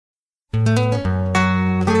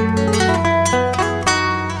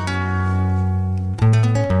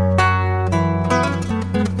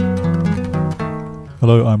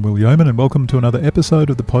Hello, I'm Will Yeoman, and welcome to another episode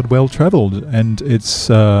of the Pod Well Travelled. And it's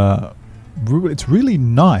really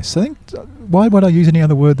nice. I think, why would I use any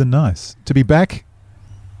other word than nice? To be back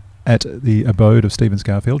at the abode of Stephen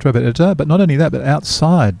Scarfield, Travel Editor, but not only that, but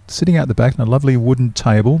outside, sitting out the back on a lovely wooden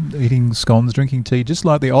table, eating scones, drinking tea, just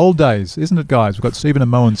like the old days, isn't it, guys? We've got Stephen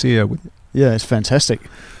and Moens here. Yeah, it's fantastic.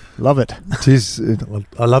 Love it. It is.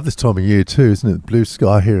 I love this time of year too, isn't it? Blue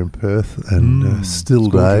sky here in Perth and still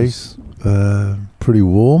days. Pretty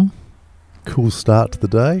warm. Cool start to the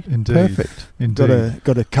day. Indeed. Perfect. Indeed.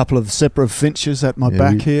 Got a couple of zebra finches at my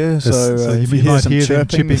back here, so you hear might some hear them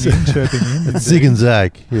chirping. chirping in. Zig and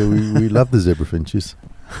zag. Yeah, we love the zebra finches.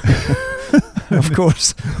 Of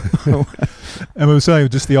course. And we were saying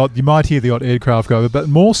just you might hear the odd aircraft go over, but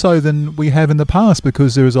more so than we have in the past,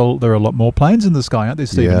 because there are a lot more planes in the sky, aren't there,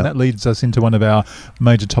 Stephen? Yeah. And that leads us into one of our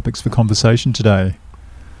major topics for conversation today.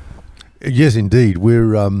 Yes, indeed.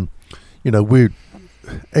 We're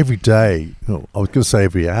every day. I was going to say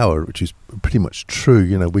every hour, which is pretty much true.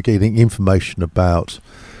 We're getting information about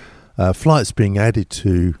flights being added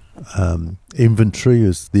to inventory,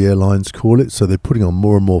 as the airlines call it. So they're putting on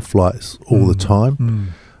more and more flights all the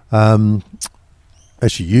time.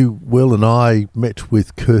 Actually, you, Will, and I met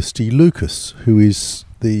with Kirsty Lucas, who is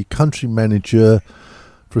the country manager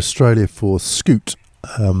for Australia for Scoot,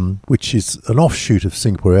 which is an offshoot of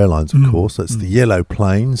Singapore Airlines, of course. That's the yellow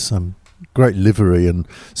planes, great livery, and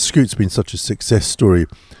Scoot's been such a success story.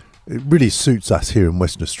 It really suits us here in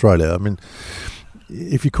Western Australia. I mean,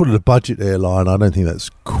 if you call it a budget airline, I don't think that's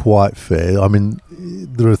quite fair. I mean,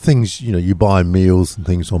 there are things, you buy meals and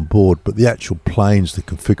things on board, but the actual planes, the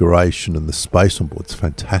configuration and the space on board is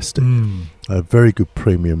fantastic. A very good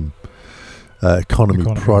premium economy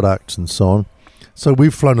product and so on. So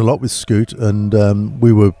we've flown a lot with Scoot, and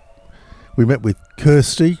we met with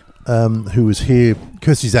Kirsty, who was here.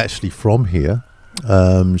 Kirsty's actually from here.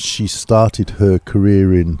 She started her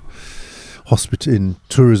career in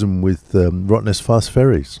tourism with Rottnest Fast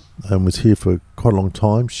Ferries, and was here for quite a long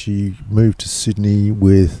time. She moved to Sydney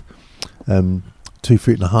with 2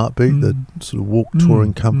 Feet and a Heartbeat, the sort of walk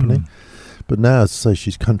touring company. But now, as I say,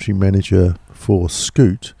 she's country manager for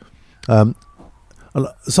Scoot.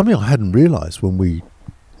 Something I hadn't realised when we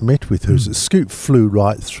met with her is that Scoot flew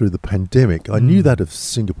right through the pandemic. I knew that of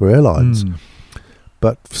Singapore Airlines.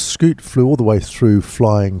 But Scoot flew all the way through,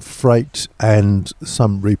 flying freight and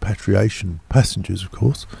some repatriation passengers, of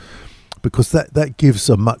course, because that gives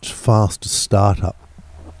a much faster startup,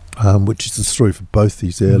 which is the story for both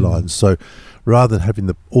these airlines. So rather than having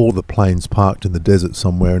all the planes parked in the desert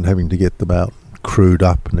somewhere and having to get them out, crewed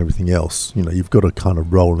up and everything else, you've got a kind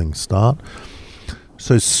of rolling start.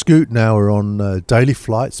 So Scoot now are on daily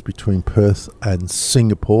flights between Perth and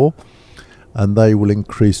Singapore, and they will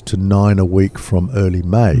increase to 9 a week from early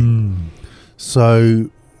May. So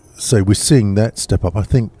we're seeing that step up. I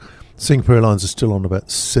think Singapore Airlines are still on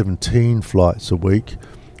about 17 flights a week.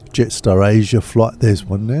 Jetstar Asia flight, there's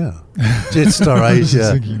one now. Jetstar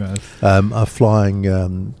Asia are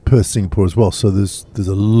flying Perth, Singapore as well. So there's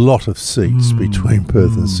a lot of seats between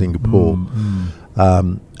Perth and Singapore.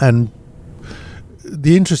 And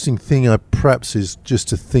the interesting thing perhaps is just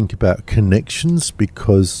to think about connections,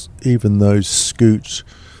 because even though Scoot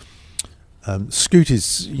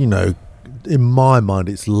is, in my mind,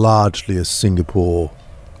 it's largely a Singapore,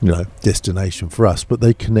 destination for us, but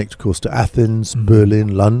they connect, of course, to Athens,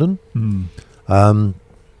 Berlin, London.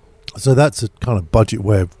 So that's a kind of budget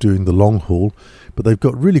way of doing the long haul, but they've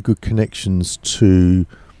got really good connections to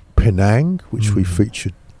Penang, which we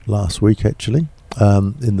featured last week, actually,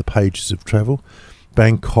 in the pages of travel.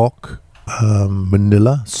 Bangkok,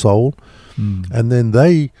 Manila, Seoul, and then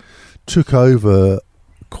they took over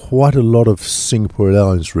quite a lot of Singapore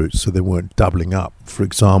Airlines routes, so they weren't doubling up. For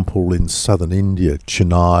example, in southern India,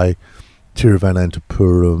 Chennai,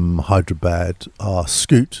 Tiruvananthapuram, Hyderabad are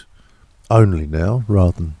Scoot only now,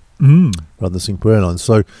 rather than Singapore Airlines.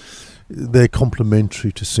 So they're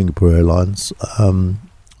complementary to Singapore Airlines.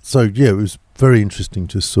 It was very interesting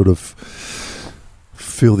to sort of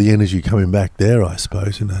feel the energy coming back there, I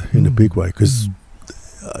suppose, in a big way, because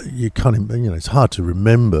you can't, it's hard to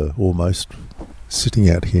remember almost sitting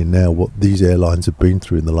out here now what these airlines have been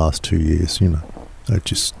through in the last 2 years. They're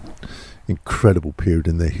just incredible period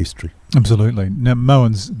in their history. Absolutely. Now,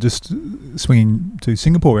 Moens, just swinging to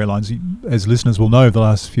Singapore Airlines, as listeners will know, the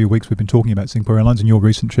last few weeks we've been talking about Singapore Airlines and your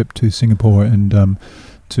recent trip to Singapore and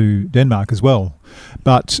to Denmark as well.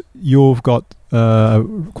 But you've got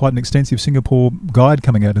quite an extensive Singapore guide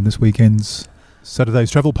coming out in this weekend's Saturday's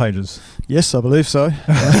travel pages. Yes, I believe so.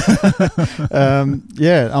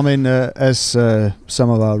 Yeah, I mean, as some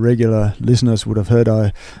of our regular listeners would have heard,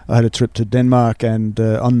 I had a trip to Denmark, and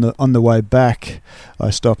on the way back, I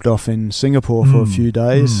stopped off in Singapore for a few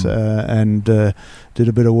days and did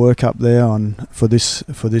a bit of work up there for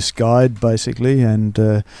this guide, basically.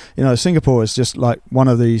 And Singapore is just like one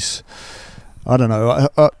of these. I don't know.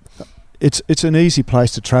 It's an easy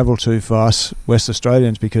place to travel to for us West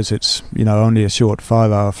Australians because it's only a short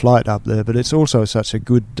 5-hour flight up there, but it's also such a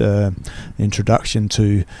good introduction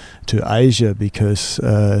to Asia because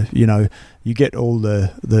you get all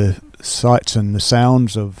the sights and the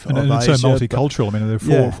sounds of and Asia. It's so multicultural. I mean,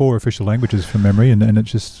 there are four official languages from memory, and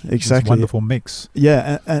it's just exactly it's a wonderful mix.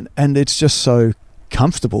 Yeah, and it's just so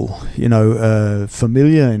comfortable,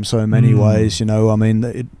 familiar in so many ways. I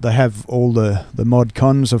mean, they have all the mod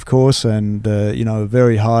cons, of course, and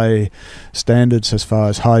very high standards as far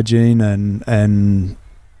as hygiene and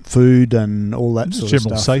food and all that sort of stuff.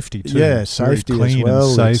 General safety too. Yeah, it's very safety clean as well.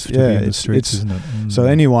 and safe to be in the streets, isn't it? So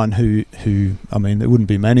anyone who I mean, there wouldn't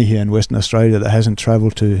be many here in Western Australia that hasn't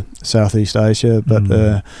travelled to Southeast Asia,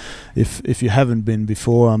 but if you haven't been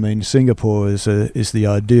before, I mean, Singapore is the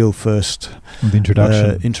ideal first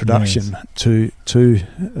introduction to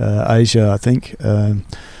Asia, I think. I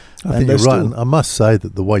think you're right. And I must say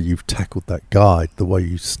that the way you've tackled that guide, the way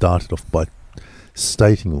you started off by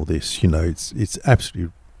stating all this, it's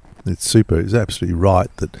absolutely. It's super. It's absolutely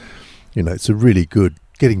right that, it's a really good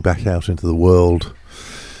getting back out into the world.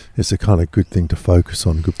 It's a kind of good thing to focus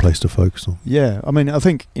on, good place to focus on. Yeah, I mean, I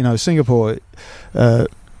think Singapore.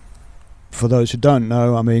 For those who don't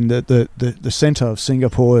know, I mean, the centre of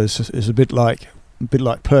Singapore is a bit like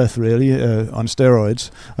Perth, really, on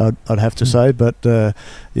steroids. I'd have to say, but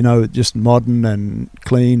just modern and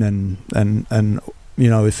clean and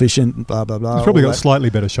efficient, blah blah blah. It's probably got slightly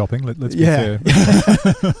better shopping. Let's be fair.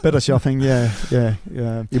 Better shopping. Yeah.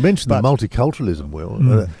 You mentioned the multiculturalism,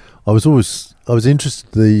 Will. I was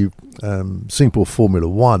interested in the Singapore Formula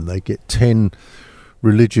One. They get 10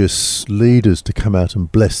 religious leaders to come out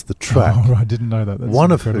and bless the track. Oh, I didn't know that. That's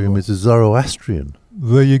one incredible. of whom is a Zoroastrian.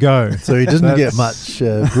 There you go. So he doesn't get much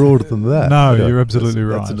broader than that. No, you're absolutely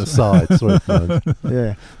right. That's an aside. Sorry,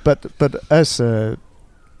 yeah, but as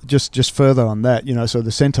just further on that, so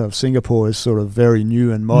the centre of Singapore is sort of very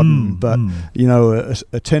new and modern, but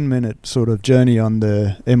a 10-minute sort of journey on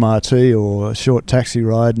the MRT or a short taxi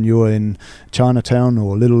ride, and you're in Chinatown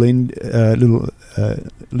or Little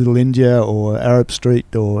India or Arab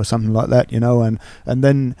Street or something like that, and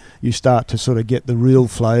then you start to sort of get the real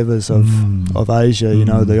flavours of Asia,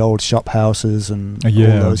 the old shop houses and all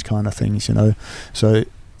those kind of things, So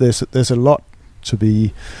there's a lot to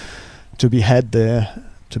be had there,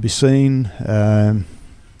 to be seen, and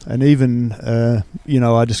even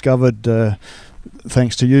I discovered,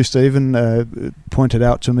 thanks to you, Stephen, pointed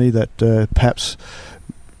out to me that perhaps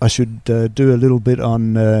I should do a little bit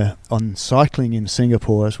on cycling in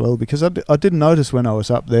Singapore as well, because I did notice when I was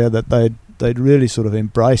up there that they'd really sort of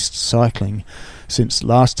embraced cycling since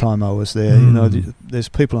last time I was there. There's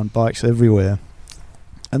people on bikes everywhere,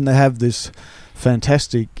 and they have this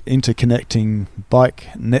fantastic interconnecting bike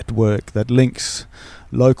network that links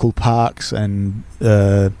local parks and these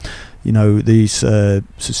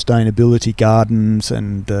sustainability gardens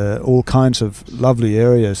and all kinds of lovely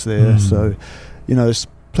areas there. So there's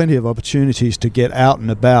plenty of opportunities to get out and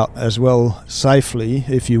about as well safely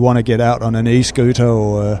if you want to get out on an e-scooter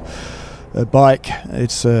or a bike.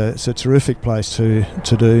 It's a terrific place to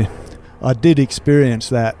do. I did experience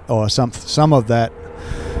that, or some of that,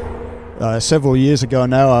 several years ago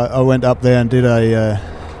now. I went up there and did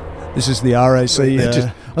this is the RAC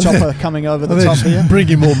chopper coming over the top here.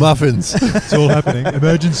 Bringing more muffins. It's all happening.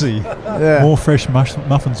 Emergency. Yeah. More fresh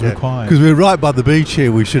muffins required. Because we're right by the beach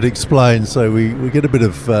here, we should explain. So we get a bit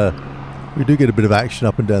of we do get a bit of action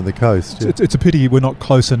up and down the coast. Yeah. It's a pity we're not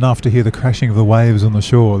close enough to hear the crashing of the waves on the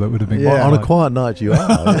shore. That would have been on a quiet night. You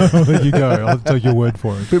are. There you go. I'll take your word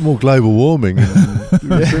for it. A bit more global warming.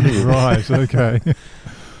 Right. Okay.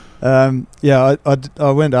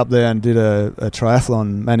 I went up there and did a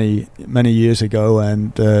triathlon many years ago,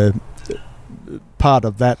 and part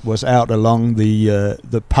of that was out along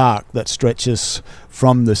the park that stretches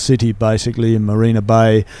from the city, basically in Marina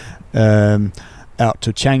Bay, out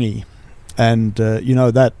to Changi, and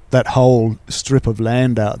that whole strip of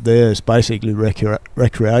land out there is basically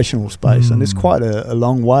recreational space, and it's quite a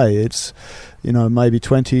long way. It's maybe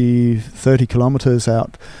 20-30 kilometres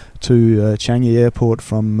out to Changi Airport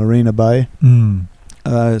from Marina Bay.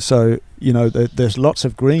 So there's lots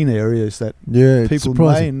of green areas that people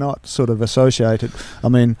may not sort of associate it. I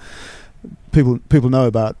mean, people know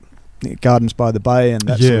about Gardens by the Bay and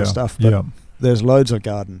that sort of stuff. But there's loads of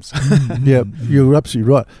gardens. Yeah, you're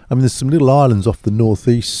absolutely right. I mean, there's some little islands off the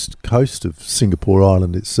northeast coast of Singapore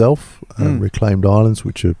Island itself, reclaimed islands,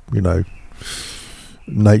 which are,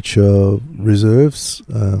 nature reserves.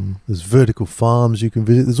 There's vertical farms you can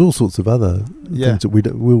visit. There's all sorts of other things that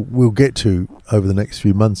we'll get to over the next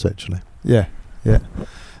few months, actually. Yeah.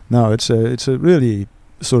 No, it's a really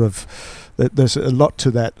sort of, there's a lot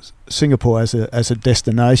to that Singapore as a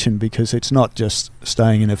destination, because it's not just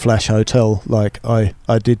staying in a flash hotel like I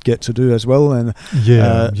did get to do as well, and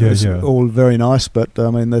it's all very nice. But I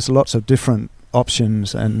mean, there's lots of different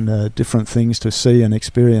options and different things to see and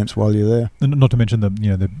experience while you're there. And not to mention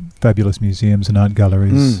the fabulous museums and art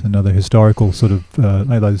galleries and other historical sort of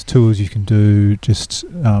those tours you can do. Just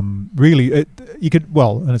really, you could,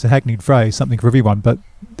 well, and it's a hackneyed phrase, something for everyone, but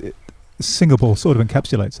Singapore sort of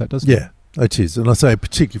encapsulates that, doesn't it? Yeah, it is. And I say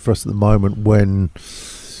particularly for us at the moment when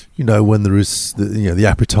there is the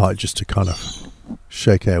appetite just to kind of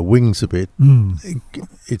shake our wings a bit.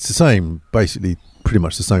 It's the same, basically pretty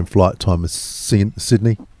much the same flight time as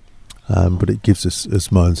Sydney, but it gives us, as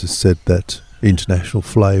Mogens has said, that international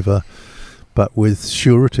flavour, but with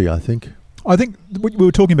surety, I think. I think we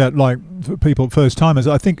were talking about, like, for people, first timers,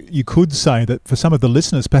 I think you could say that for some of the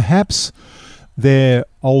listeners, perhaps they're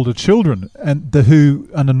older children and who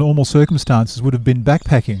under normal circumstances would have been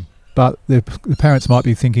backpacking, but the parents might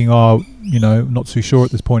be thinking, not too sure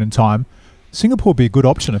at this point in time. Singapore would be a good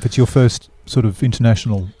option if it's your first sort of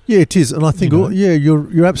international. Yeah, it is, and I think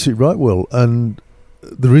you're absolutely right, Will. And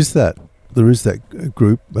there is that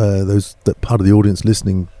group, that part of the audience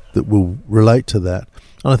listening that will relate to that.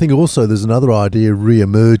 And I think also there's another idea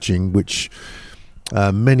re-emerging, which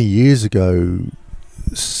many years ago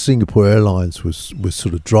Singapore Airlines was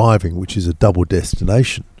sort of driving, which is a double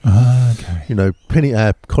destination. Okay.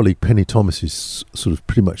 Our colleague Penny Thomas is sort of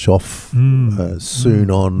pretty much off soon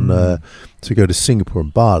to go to Singapore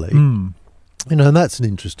and Bali. And that's an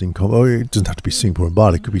interesting it doesn't have to be Singapore and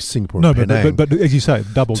Bali. It could be Singapore and Penang. But as you say,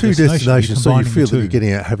 double two destinations, so you feel that you're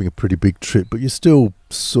getting out having a pretty big trip, but you're still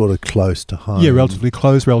sort of close to home. Yeah, relatively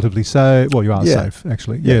close, relatively safe. Well, you are safe,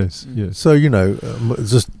 actually. Yeah. Yes. So,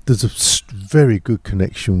 there's a very good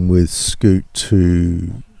connection with Scoot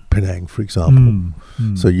to Penang, for example.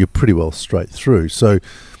 So you're pretty well straight through. So,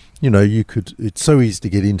 it's so easy to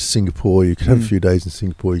get into Singapore. You could have a few days in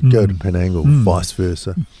Singapore, you go to Penang or vice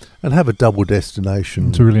versa, and have a double destination.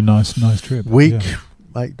 It's a really nice trip.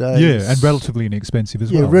 8 days. Yeah, and relatively inexpensive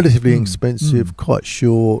as well. Yeah, relatively inexpensive, quite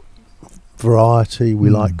short, variety.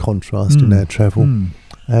 We like contrast in our travel.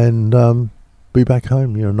 And be back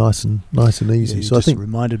home, nice and easy. Yeah, so I think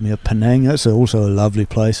reminded me of Penang. That's also a lovely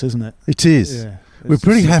place, isn't it? It is. Yeah, we're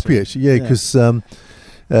pretty happy actually, because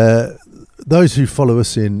those who follow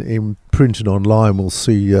us in print and online will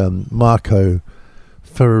see Marco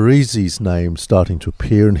Ferrarizi's name starting to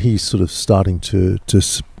appear, and he's sort of starting to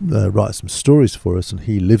write some stories for us, and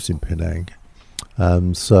he lives in Penang.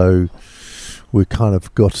 So we've got a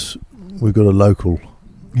local.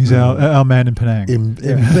 He's our man in Penang.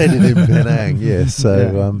 Embedded in Penang, yes.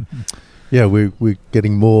 So we're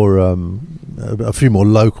getting more a few more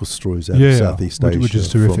local stories out of Southeast Asia, which is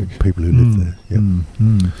terrific. From people who live there.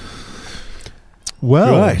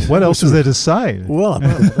 Well, right. What else is there to say? Well,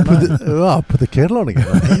 I'll put the kettle on again.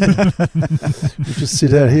 We'll just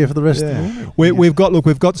sit out here for the rest of the morning.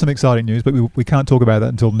 We've got some exciting news, but we can't talk about that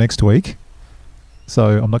until next week. So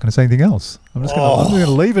I'm not going to say anything else. I'm just going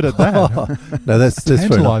to leave it at that. No, that's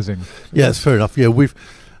tantalising. Yeah, it's fair enough. Yeah, we've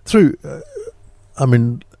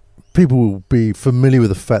people will be familiar with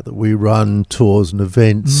the fact that we run tours and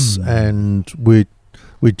events, and we're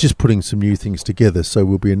just putting some new things together, so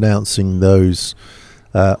we'll be announcing those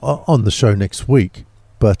on the show next week.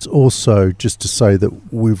 But also just to say that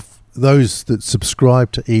those that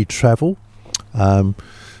subscribe to eTravel,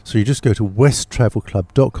 so you just go to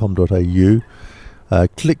westtravelclub.com.au,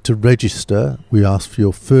 click to register. We ask for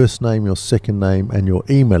your first name, your second name, and your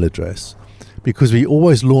email address, because we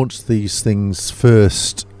always launch these things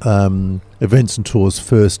first, events and tours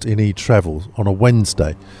first in eTravel on a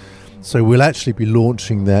Wednesday. So we'll actually be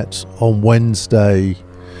launching that on Wednesday, it's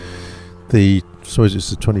the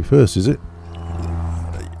 21st, is it?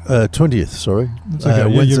 20th, sorry.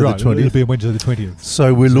 Wednesday you're right. The 20th. It'll be Wednesday the 20th.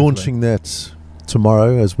 So we're launching that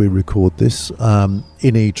tomorrow as we record this in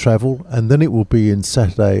eTravel, and then it will be in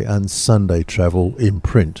Saturday and Sunday travel in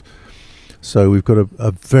print. So we've got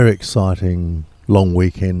a very exciting long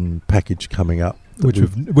weekend package coming up. Which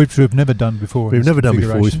we've never done before. We've never done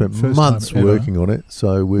before. We spent months working on it,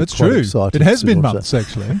 so we're quite excited. It has been months,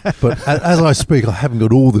 actually. But as I speak, I haven't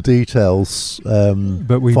got all the details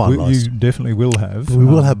but finalised. You definitely will have. We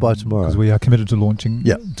will have by tomorrow. Because we are committed to launching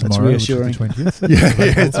tomorrow, which is the 20th.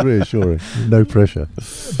 yeah, it's reassuring. No pressure.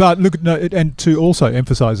 But look, and to also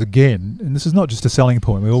emphasise again, and this is not just a selling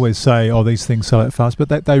point. We always say, these things sell out fast,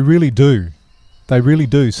 but they really do. They really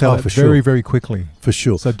do sell out very, very quickly. For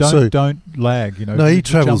sure. So don't lag. No, he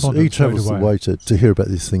travels the way to hear about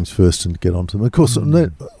these things first and get onto them. Of course,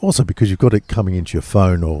 also because you've got it coming into your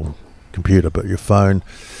phone or computer, but your phone,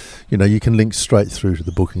 you can link straight through to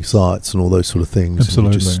the booking sites and all those sort of things.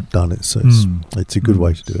 Absolutely. And you've just done it. So it's a good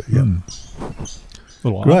way to do it. Yeah.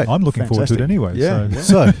 Well, great. I'm looking forward to it anyway. Yeah.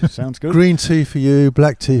 So sounds good. Green tea for you,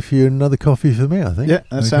 black tea for you, and another coffee for me, I think. Yeah,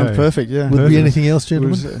 that sounds perfect. Yeah. Would there be anything else,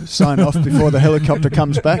 gentlemen? Sign off before the helicopter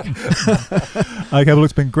comes back. Okay, well,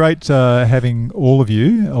 it's been great having all of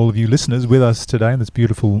you listeners with us today on this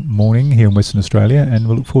beautiful morning here in Western Australia, and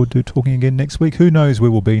we'll look forward to talking again next week. Who knows where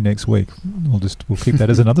we'll be next week? We'll keep that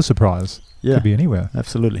as another surprise. Yeah. Could be anywhere.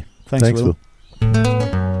 Absolutely. Thanks, Will.